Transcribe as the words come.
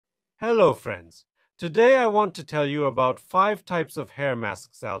Hello, friends. Today I want to tell you about 5 types of hair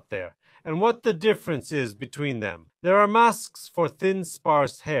masks out there and what the difference is between them. There are masks for thin,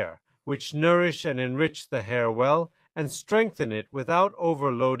 sparse hair, which nourish and enrich the hair well and strengthen it without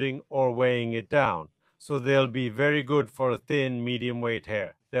overloading or weighing it down, so they'll be very good for a thin, medium weight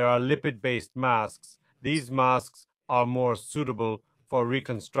hair. There are lipid-based masks. These masks are more suitable for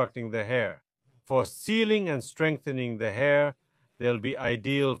reconstructing the hair. For sealing and strengthening the hair, they'll be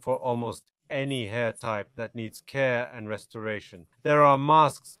ideal for almost any hair type that needs care and restoration. There are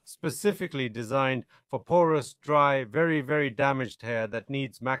masks specifically designed for porous, dry, very damaged hair that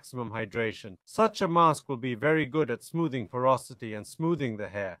needs maximum hydration. Such a mask will be very good at smoothing porosity and smoothing the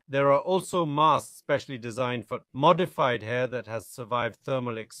hair. There are also masks specially designed for modified hair that has survived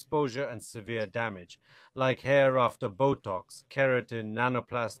thermal exposure and severe damage, like hair after Botox, keratin,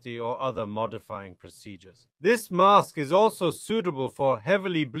 nanoplasty, or other modifying procedures. This mask is also suitable for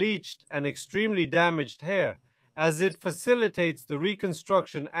heavily bleached and extremely damaged hair, as it facilitates the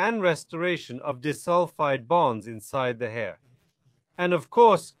reconstruction and restoration of disulfide bonds inside the hair. And of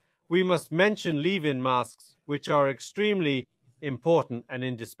course, we must mention leave-in masks, which are extremely important and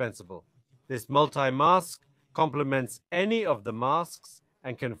indispensable. This multi-mask complements any of the masks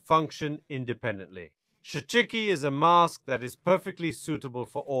and can function independently. Shachiki is a mask that is perfectly suitable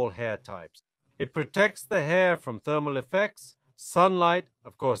for all hair types. It protects the hair from thermal effects, sunlight,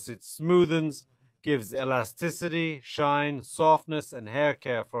 of course it smoothens, gives elasticity, shine, softness, and hair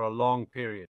care for a long period.